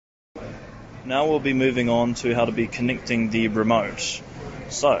Now we'll be moving on to how to be connecting the remote.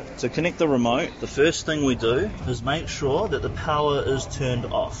 So, to connect the remote, the first thing we do is make sure that the power is turned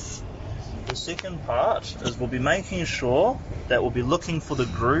off. The second part is we'll be making sure that we'll be looking for the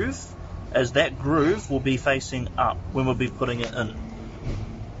groove, as that groove will be facing up when we'll be putting it in.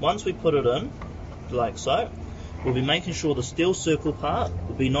 Once we put it in, like so, we'll be making sure the steel circle part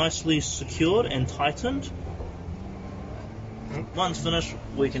will be nicely secured and tightened. Once finished,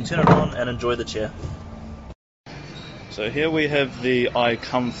 we can turn it on and enjoy the chair. So here we have the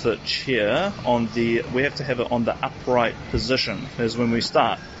iComfort chair we have to have it on the upright position as when we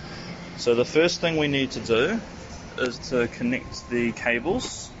start. So the first thing we need to do is to connect the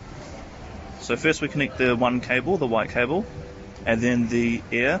cables. So first we connect the one cable, the white cable, and then the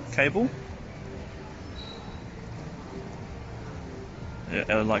air cable.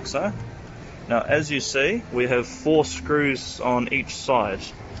 Yeah, like so. Now as you see, we have 4 screws on each side.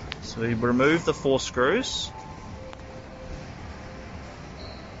 So we remove the 4 screws.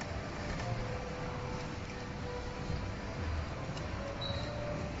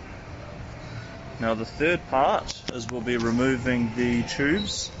 Now the third part is we'll be removing the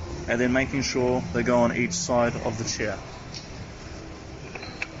tubes and then making sure they go on each side of the chair.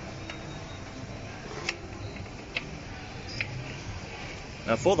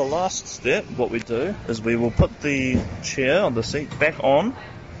 Now for the last step, what we do is we will put the chair or the seat back on,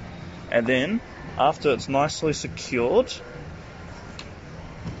 and then after it's nicely secured,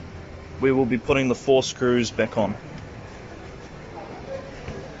 we will be putting the 4 screws back on.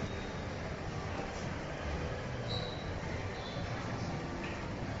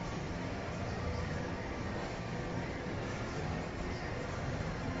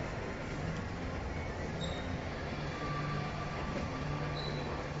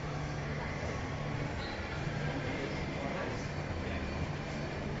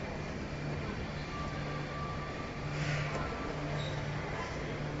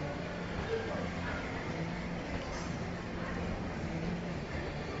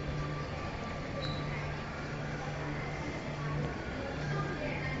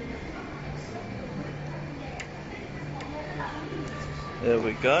 There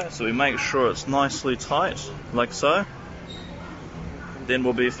we go, so we make sure it's nicely tight, like so. Then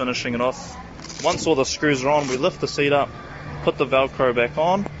we'll be finishing it off. Once all the screws are on, we lift the seat up, put the Velcro back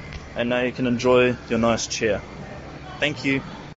on, and now you can enjoy your nice chair. Thank you.